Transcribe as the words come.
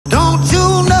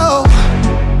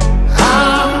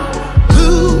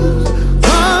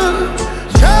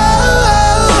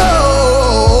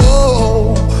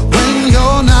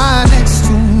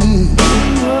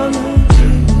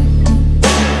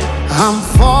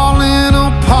falling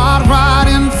apart right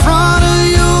in front of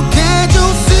you. Can't you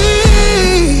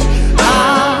see? I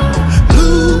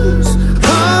lose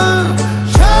control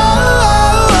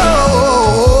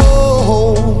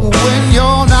when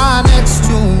you're not next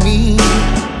to me.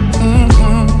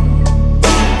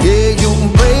 Yeah, you're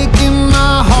breaking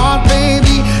my heart,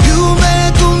 baby. You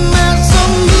make a mess of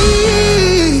me.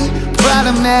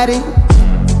 Problematic.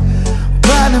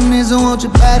 Problem is I want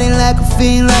your body like a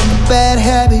fiend, like a bad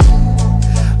habit.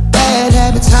 Bad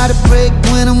habits hard to break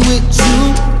when I'm with you.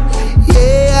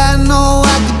 Yeah, I know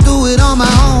I could do it on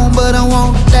my own, but I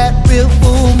want that real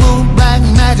full moon, black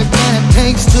magic, and it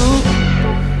takes two.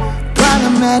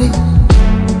 Problematic.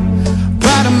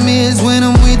 Problem is when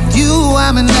I'm with you,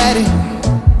 I'm an addict.